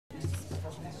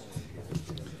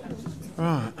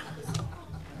Right.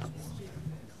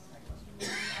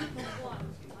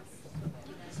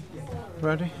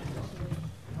 Ready?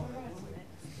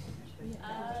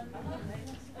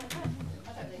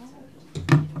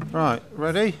 Right,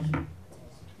 ready?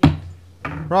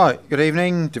 Right, good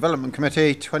evening. Development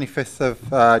Committee, 25th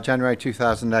of January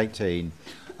 2018.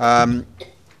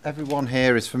 Everyone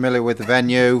here is familiar with the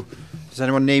venue. Does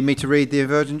anyone need me to read the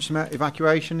emergency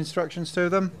evacuation instructions to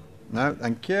them? No,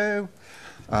 thank you.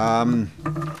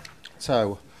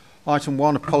 So, item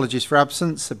 1, apologies for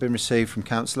absence, have been received from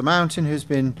Councillor Mountain, who's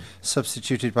been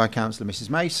substituted by Councillor Mrs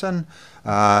Mason.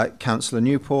 Councillor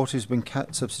Newport, who's been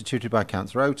substituted by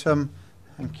Councillor Oldham.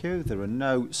 Thank you. There are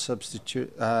no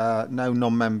no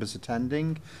non-members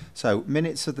attending. So,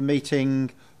 minutes of the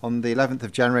meeting on the 11th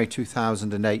of January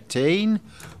 2018.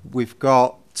 We've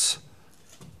got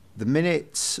the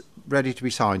minutes ready to be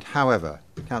signed. However,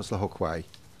 Councillor Hookway,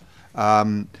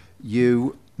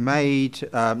 you made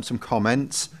some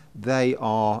comments. They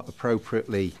are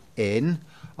appropriately in.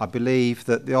 I believe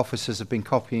that the officers have been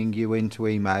copying you into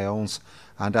emails,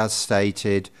 and as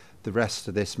stated, the rest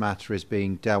of this matter is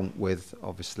being dealt with,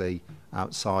 obviously,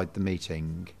 outside the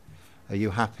meeting. Are you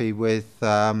happy with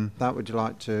that? Would you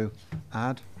like to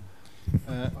add?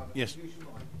 Yes.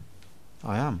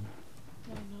 I am.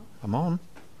 I'm on.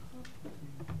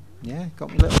 Yeah, got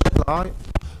my little light.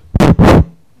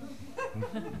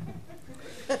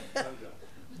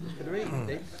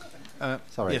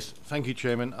 Sorry. Yes, thank you,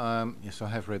 Chairman. Yes, I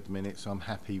have read the minutes. I'm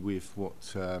happy with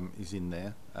what is in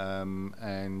there.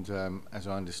 As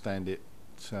I understand it,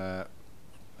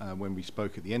 when we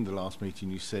spoke at the end of the last meeting,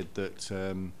 you said that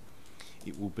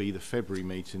it will be the February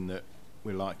meeting that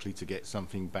we're likely to get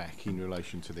something back in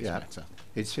relation to this matter.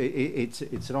 It's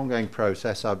an ongoing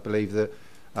process. I believe that,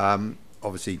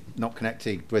 obviously not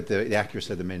connected with the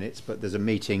accuracy of the minutes, but there's a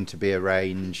meeting to be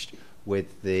arranged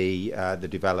with the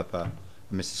developer.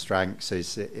 Mr. Stranks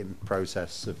is in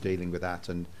process of dealing with that,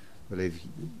 and I believe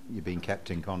you're being kept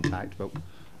in contact. But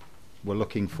we're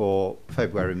looking for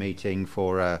February meeting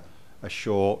for a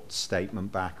short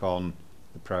statement back on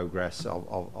the progress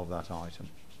of that item.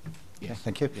 Yes. Okay,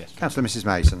 thank you. Yes. Councillor Mrs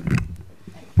Mason.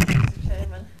 Mr.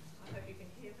 Chairman, I hope you can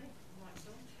hear me. Mic's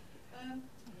on. I'd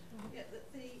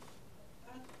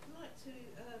like to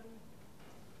have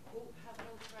an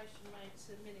alteration made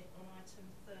to minute on item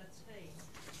 13.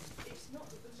 It's not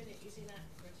that the minute is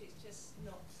inaccurate, it's just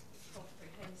not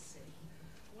comprehensive.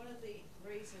 One of the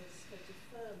reasons for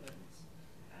deferment,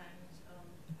 and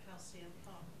Halcyon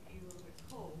Park, you will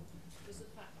recall, was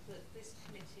the fact that this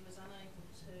committee was unable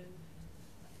to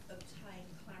obtain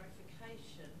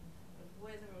clarification of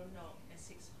whether or not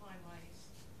Essex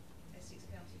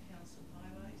County Council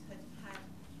Highways had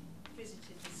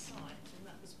visited the site, and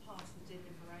that was part of the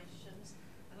deliberations.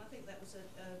 And I think that was a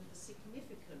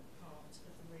significant part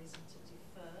of the reason to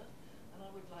defer, and I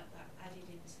would like that added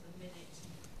into the minute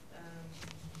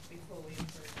before we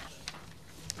approve it.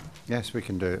 Yes, we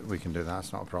can do it. We can do that.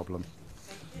 That's not a problem.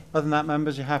 Other than that,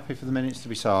 members, you're happy for the minutes to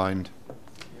be signed?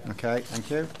 Yeah. Okay, thank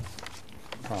you.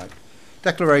 Right.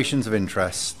 Declarations of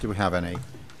interest. Do we have any?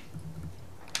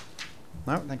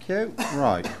 No, thank you.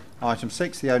 Right. Item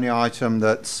 6, the only item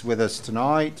that's with us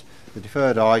tonight, the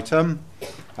deferred item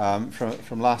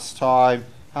from last time,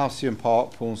 Halcyon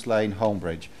Park, Pools Lane,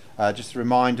 Holmbridge. Just a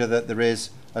reminder that there is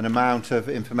an amount of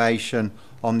information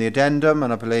on the addendum,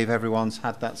 and I believe everyone's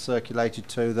had that circulated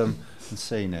to them and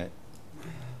seen it.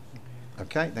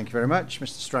 Okay, thank you very much.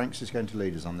 Mr. Stranks is going to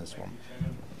lead us on this one.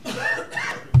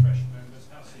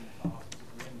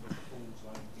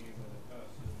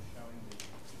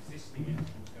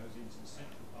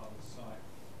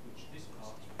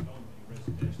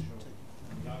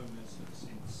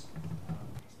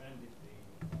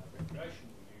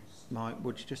 Mike,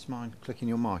 would you just mind clicking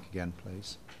your mic again,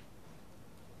 please?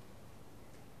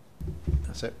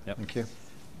 That's it. Yep. Thank you.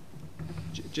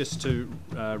 Just to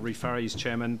rephrase,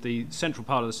 Chairman, the central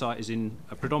part of the site is in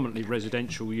a predominantly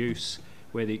residential use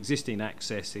where the existing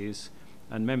access is,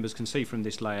 and members can see from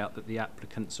this layout that the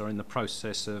applicants are in the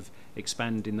process of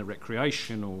expanding the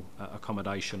recreational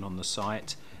accommodation on the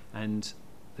site, and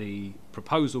the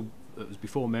proposal that was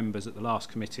before members at the last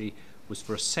committee was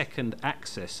for a second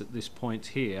access at this point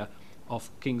here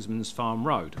off Kingsman's Farm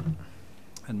Road,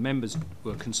 and members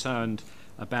were concerned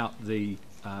about the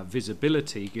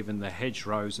visibility given the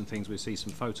hedgerows and things. We'll see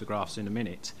some photographs in a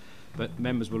minute, but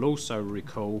members will also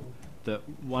recall that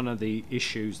one of the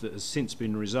issues that has since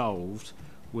been resolved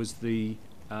was the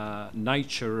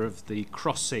nature of the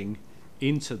crossing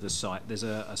into the site. There's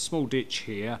a small ditch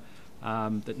here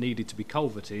that needed to be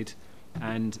culverted,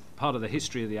 and part of the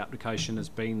history of the application has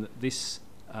been that this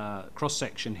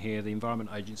cross-section here, the Environment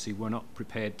Agency were not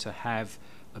prepared to have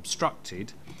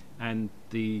obstructed, and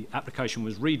the application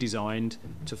was redesigned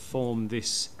to form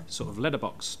this sort of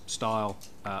letterbox style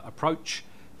approach,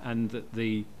 and that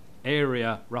the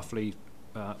area roughly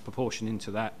proportioning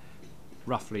to that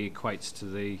roughly equates to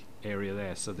the area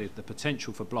there. So the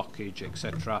potential for blockage,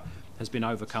 etc., has been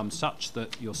overcome such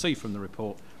that you'll see from the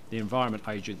report the Environment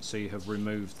Agency have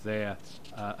removed their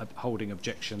holding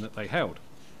objection that they held.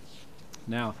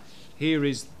 Now, here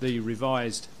is the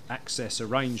revised access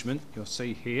arrangement you'll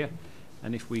see here,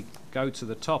 and if we go to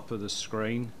the top of the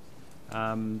screen,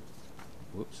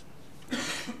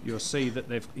 you'll see that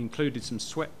they've included some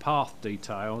swept path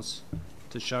details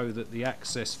to show that the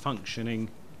access functioning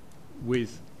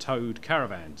with towed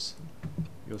caravans.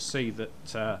 You'll see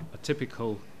that a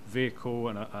typical vehicle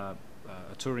and a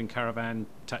touring caravan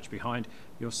attached behind,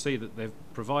 you'll see that they've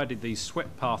provided these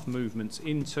swept path movements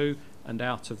into and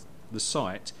out of the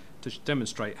site to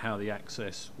demonstrate how the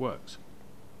access works.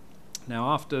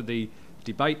 Now, after the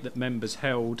debate that members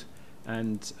held,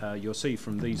 and you'll see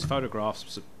from these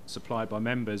photographs supplied by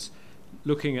members,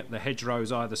 looking at the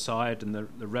hedgerows either side and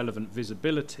the relevant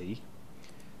visibility,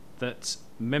 that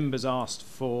members asked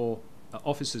for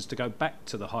officers to go back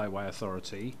to the Highway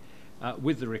Authority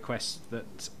with the request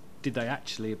that did they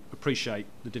actually appreciate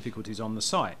the difficulties on the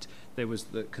site. There was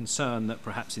the concern that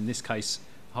perhaps in this case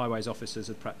highways officers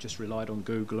had perhaps just relied on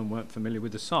Google and weren't familiar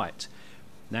with the site.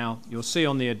 Now, you'll see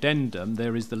on the addendum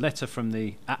there is the letter from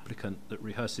the applicant that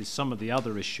rehearses some of the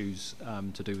other issues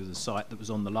to do with the site that was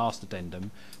on the last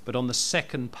addendum, but on the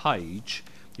second page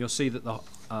you'll see that the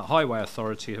Highway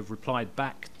Authority have replied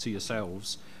back to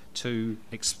yourselves to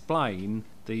explain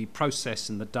the process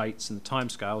and the dates and the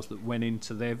timescales that went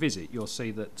into their visit. You'll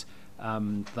see that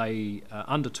they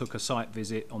undertook a site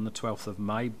visit on the 12th of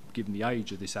May, given the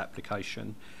age of this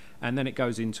application, and then it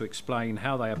goes in to explain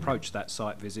how they approached that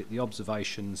site visit, the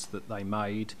observations that they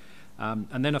made,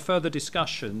 and then a further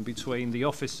discussion between the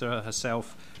officer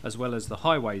herself as well as the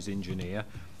highways engineer,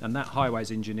 and that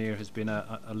highways engineer has been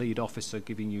a lead officer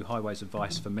giving you highways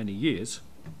advice for many years.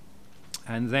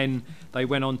 And then they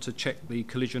went on to check the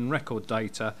collision record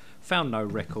data, found no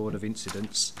record of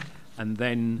incidents, and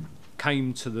then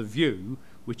came to the view,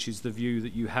 which is the view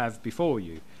that you have before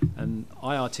you. And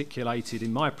I articulated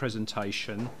in my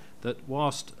presentation that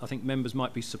whilst I think members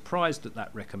might be surprised at that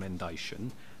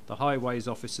recommendation, the highways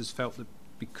officers felt that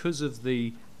because of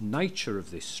the nature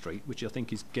of this street, which I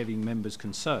think is giving members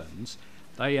concerns,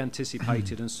 they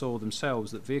anticipated and saw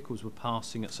themselves that vehicles were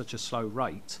passing at such a slow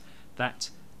rate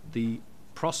that the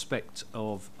prospect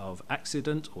of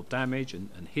accident or damage and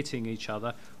hitting each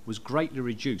other was greatly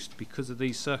reduced because of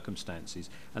these circumstances.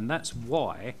 And that's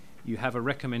why you have a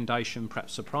recommendation,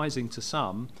 perhaps surprising to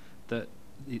some, that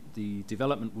the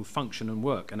development will function and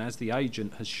work, and as the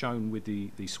agent has shown with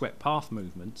the swept path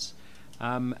movements,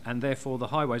 and therefore the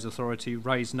Highways Authority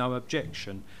raised no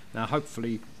objection. Now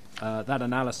hopefully that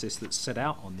analysis that's set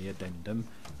out on the addendum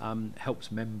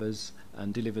helps members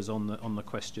and delivers on the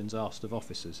questions asked of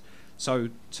officers. So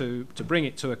to bring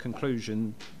it to a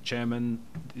conclusion, Chairman,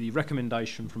 the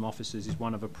recommendation from officers is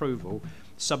one of approval,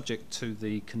 subject to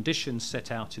the conditions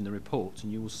set out in the report,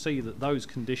 and you will see that those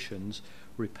conditions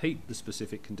repeat the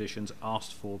specific conditions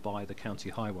asked for by the County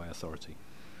Highway Authority.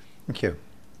 Thank you.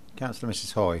 Councillor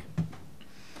Mrs Hoy.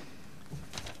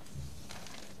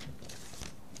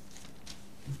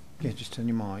 Yeah, just turn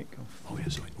your mic off. Oh,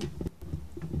 yes, sorry.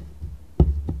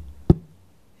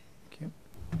 Thank you.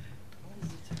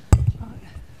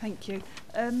 Thank you.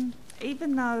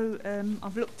 Even though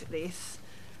I've looked at this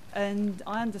and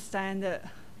I understand that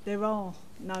there are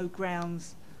no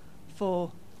grounds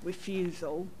for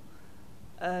refusal,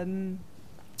 and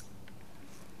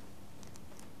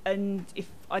if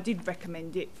I did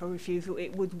recommend it for refusal,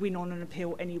 it would win on an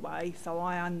appeal anyway, so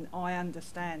I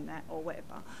understand that, or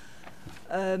whatever.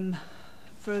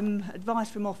 From advice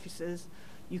from officers,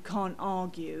 you can't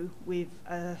argue with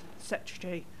a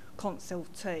secretary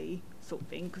consultee sort of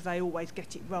thing, because they always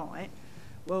get it right.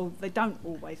 Well, they don't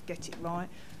always get it right,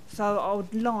 so I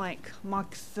would like my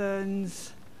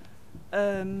concerns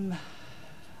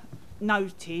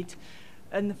noted,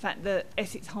 and the fact that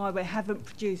Essex Highway haven't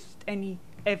produced any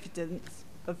evidence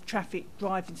of traffic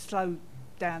driving slow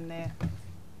down there,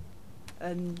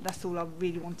 and that's all I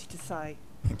really wanted to say.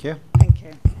 Thank you. Thank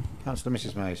you. Councillor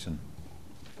Mrs Mason.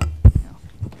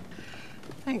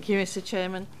 Thank you, Mr.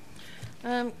 Chairman.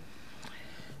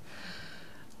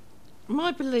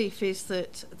 My belief is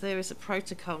that there is a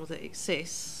protocol that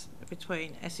exists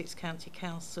between Essex County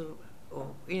Council,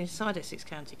 or inside Essex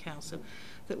County Council,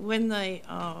 that when they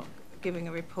are giving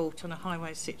a report on a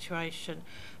highway situation,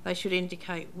 they should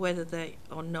indicate whether they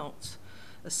or not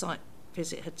a site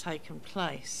visit had taken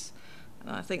place. And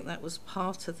I think that was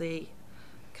part of the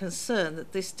concern,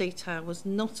 that this detail was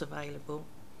not available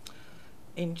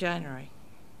in January.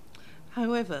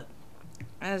 However,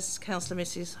 as Councillor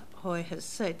Mrs Hoy has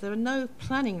said, there are no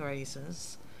planning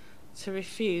reasons to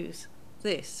refuse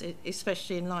this,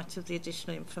 especially in light of the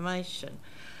additional information.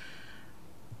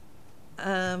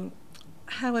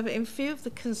 However, in view of the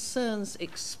concerns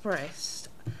expressed,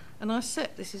 and I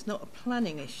accept this is not a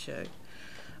planning issue,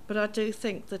 but I do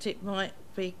think that it might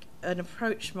be, an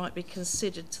approach might be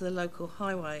considered to the local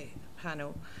highway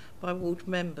panel by ward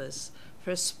members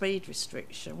for a speed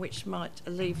restriction, which might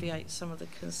alleviate some of the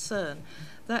concern.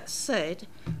 That said,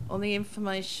 on the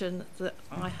information that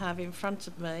I have in front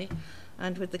of me,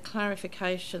 and with the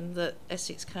clarification that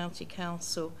Essex County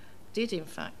Council did in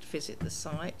fact visit the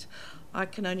site, I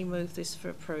can only move this for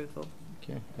approval. Thank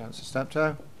you. Councillor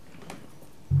Steptoe.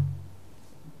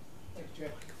 Thanks,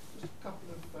 Chair. Just a couple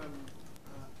of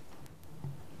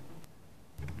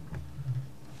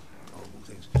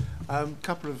things.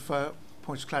 Couple of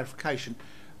points of clarification.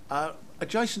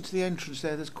 Adjacent to the entrance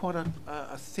there, there's quite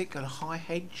a thick and high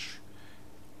hedge.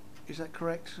 Is that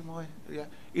correct? Yeah.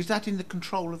 Is that in the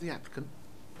control of the applicant?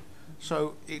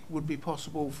 So it would be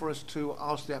possible for us to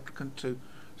ask the applicant to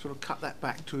sort of cut that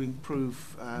back to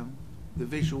improve the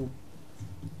visual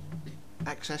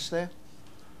access there?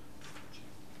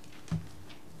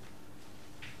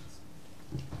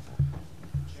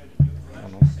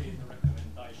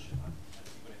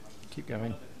 Keep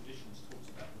going.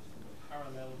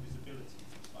 Parallel visibility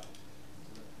space.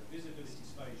 So the visibility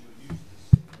space you're used to,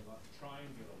 sort of like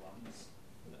triangular ones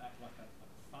that act like a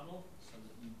funnel, so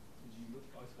that you, as you look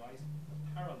both ways, the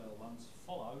parallel ones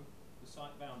follow the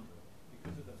site boundary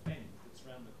because of the bend that's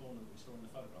around the corner that we saw in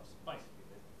the photographs.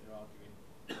 Basically, they're arguing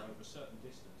that over a certain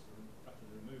distance, the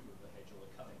removal of the hedge or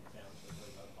the cutting it down to a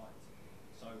very low height.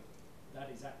 So that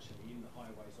is actually in the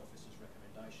Highways Officer's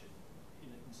recommendation.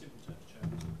 In simple terms,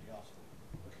 Chairman, it's already asked for.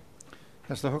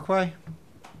 Councillor Hookway.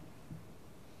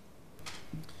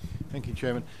 Thank you,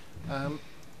 Chairman. I'd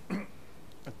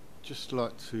just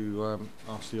like to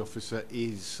ask the officer,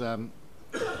 I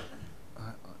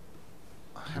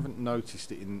haven't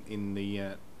noticed it in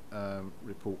the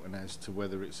report, and as to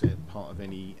whether it's part of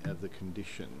any of the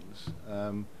conditions,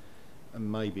 and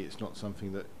maybe it's not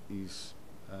something that is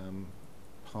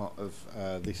part of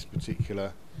this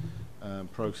particular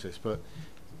process, but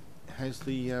has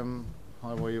the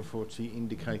Highway Authority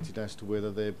indicated as to whether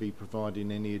they'll be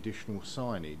providing any additional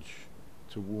signage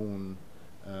to warn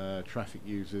traffic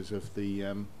users of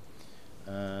the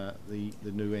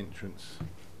new entrance?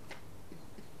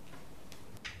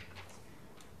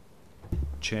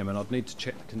 Chairman, I'd need to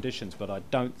check the conditions, but I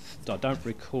don't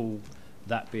recall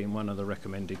that being one of the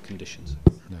recommended conditions.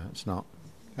 No, it's not.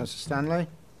 Councillor Stanley.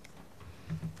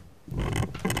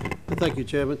 Thank you,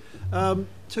 Chairman.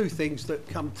 Two things that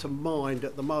come to mind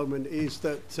at the moment is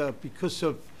that because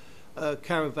of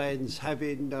caravans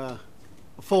having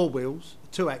four wheels,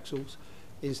 two axles,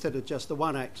 instead of just the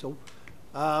one axle,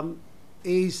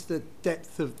 is the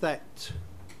depth of that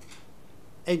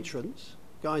entrance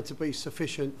going to be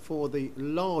sufficient for the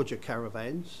larger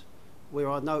caravans, where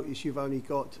I notice you've only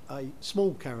got a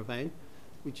small caravan,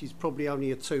 which is probably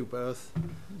only a two-berth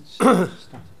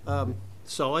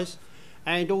size,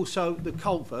 and also the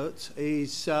culvert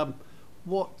is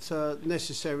what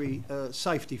necessary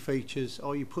safety features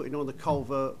are you putting on the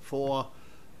culvert for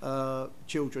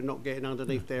children not getting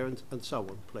underneath there and so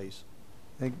on, please?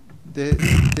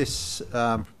 This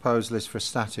proposal is for a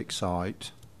static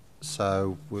site,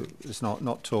 so it's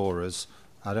not tourers.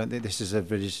 I don't think this is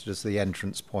registered as the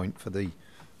entrance point for the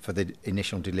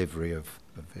initial delivery of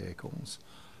vehicles.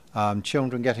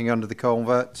 Children getting under the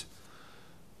culvert.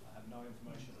 I have no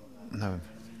information on that. No. I mean,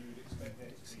 you would expect there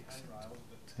to be handrails,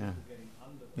 but Yeah. getting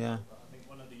under the Yeah. culvert, I think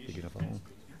one of the Big issues enough tends hole. to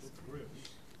be if you put grills,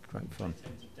 Great they fun.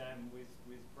 tend to dam with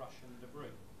brush and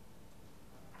debris.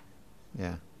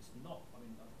 Yeah. It's not, I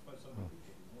mean, I suppose some people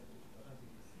get it, but I don't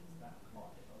think it's that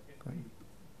high. If I get Great.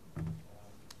 the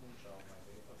small child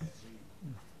maybe, if I get the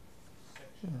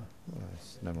section. Well,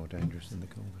 it's no more dangerous than the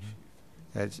culvert.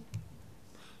 Yeah,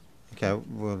 okay,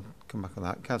 we'll come back on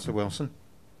that. Councillor Wilson.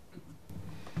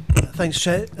 Thanks,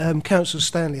 Chair. Councillor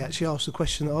Stanley actually asked the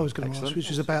question that I was going to ask, Excellent. which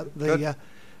was about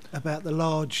the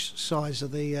large size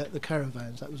of the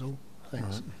caravans. That was all.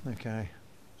 Thanks. Right, okay.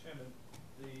 Chairman,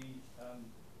 the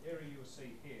area you'll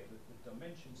see here, the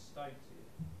dimension stated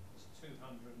is 200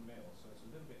 mil, so it's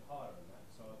a little bit higher than that.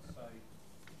 So I'd say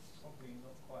probably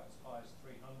not quite as high as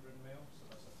 300 mil, so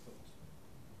that's a foot.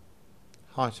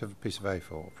 height of a piece of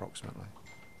A4 approximately.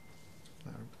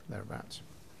 Thereabouts.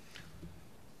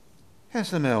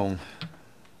 Councillor Milne.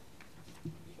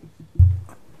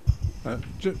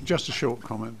 Just a short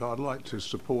comment, but I'd like to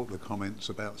support the comments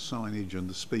about signage and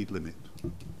the speed limit,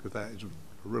 because that is a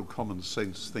real common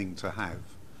sense thing to have,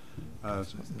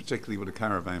 particularly with a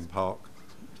caravan park,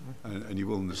 and you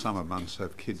will in the summer months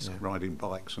have kids riding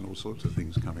bikes and all sorts of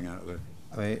things coming out of there.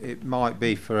 I mean, it might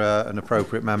be for an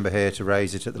appropriate member here to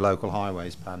raise it at the local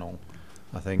highways panel,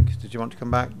 I think. Did you want to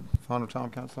come back final time,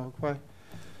 Councillor Hookway?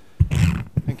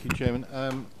 Thank you,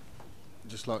 Chairman.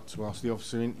 Just like to ask the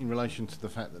officer in relation to the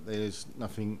fact that there's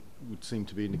nothing would seem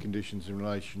to be in the conditions in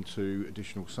relation to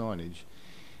additional signage.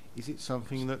 Is it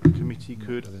something that the committee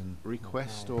could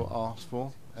request or ask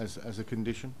for as a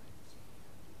condition?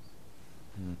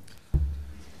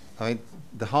 I mean,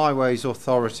 the Highways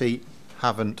Authority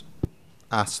haven't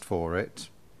asked for it.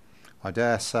 I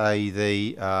dare say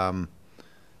the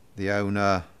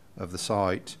owner of the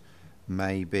site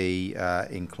may be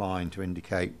inclined to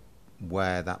indicate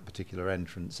where that particular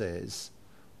entrance is,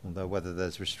 although whether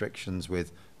there's restrictions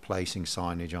with placing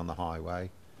signage on the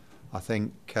highway. I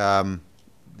think the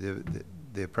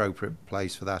appropriate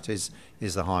place for that is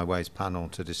the Highways panel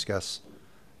to discuss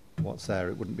what's there.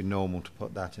 It wouldn't be normal to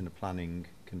put that in a planning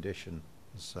condition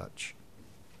as such.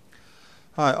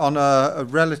 Right, on a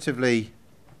relatively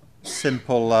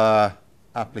simple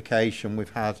application,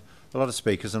 we've had a lot of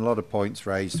speakers and a lot of points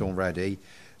raised already.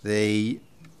 The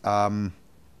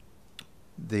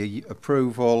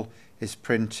approval is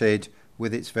printed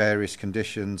with its various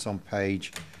conditions on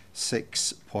page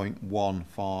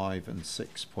 6.15 and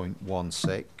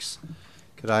 6.16.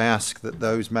 Could I ask that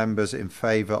those members in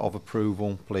favour of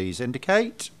approval please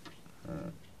indicate?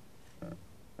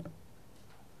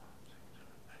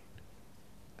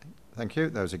 Thank you.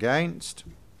 Those against?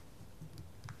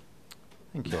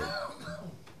 Thank you.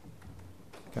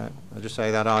 Okay, I'll just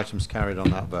say that item's carried on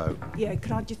that vote. Yeah,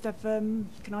 can I just say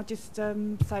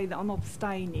that I'm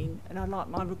abstaining, and I'd like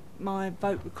my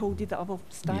vote recorded that I've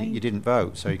abstained. You didn't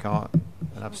vote, so you can't.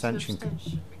 An abstention.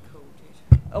 Abstention recorded.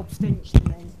 Abstention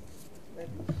then.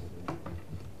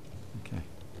 Okay,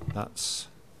 that's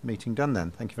meeting done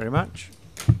then. Thank you very much.